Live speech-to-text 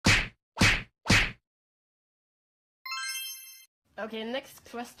Okay, next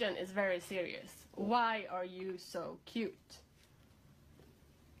question is very serious. Why are you so cute?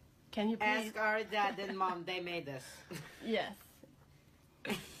 Can you please... Ask our dad and mom, they made us. Yes.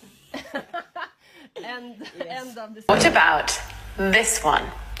 End of the... What about this one?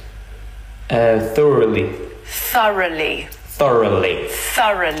 Thoroughly. Thoroughly. Thoroughly.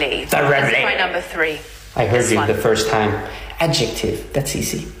 Thoroughly. Thoroughly. Let's try number 3. I heard This you one. the first time. Adjective. That's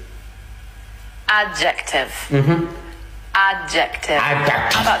easy. Adjective. Mm-hmm. Adjective.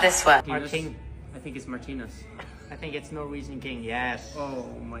 Adjective. How about this one? Our king. I think it's Martinus. I think it's Norwegian king, yes. Oh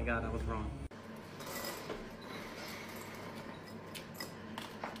my god, I was wrong.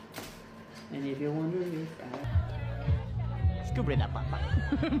 And if you're wondering if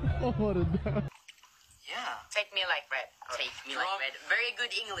Yeah. Take me like red. Take me like red. Very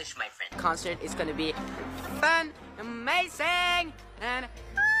good English, my friend. Concert is gonna be fun, amazing, and...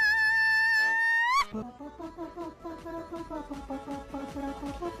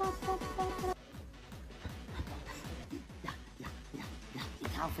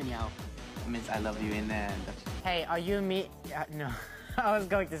 it means I love you in there. Hey, are you me? No. I was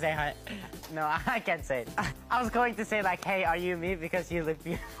going to say hi. No, I can't say it. I was going to say like, hey, are you me? Because you look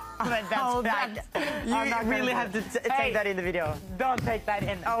beautiful. But that's bad. You really have to take that in the video. Don't take that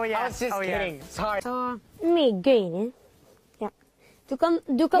in. Oh yeah. I was just kidding. Yeah. Sorry. Så mye gøyere. Ja. Du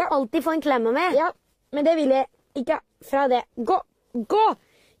kan alltid få en klem av meg. Ja, men det vil jeg ikke fra det. Gå! Gå!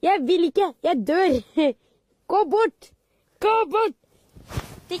 Jeg vil ikke! Jeg dør! Gå bort! Gå bort!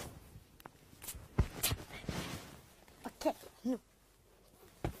 Ok, nå.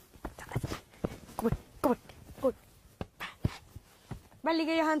 Gå bort, gå bort, gå bort. Veldig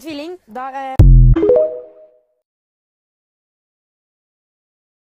gøy å ha en tvilling. Da...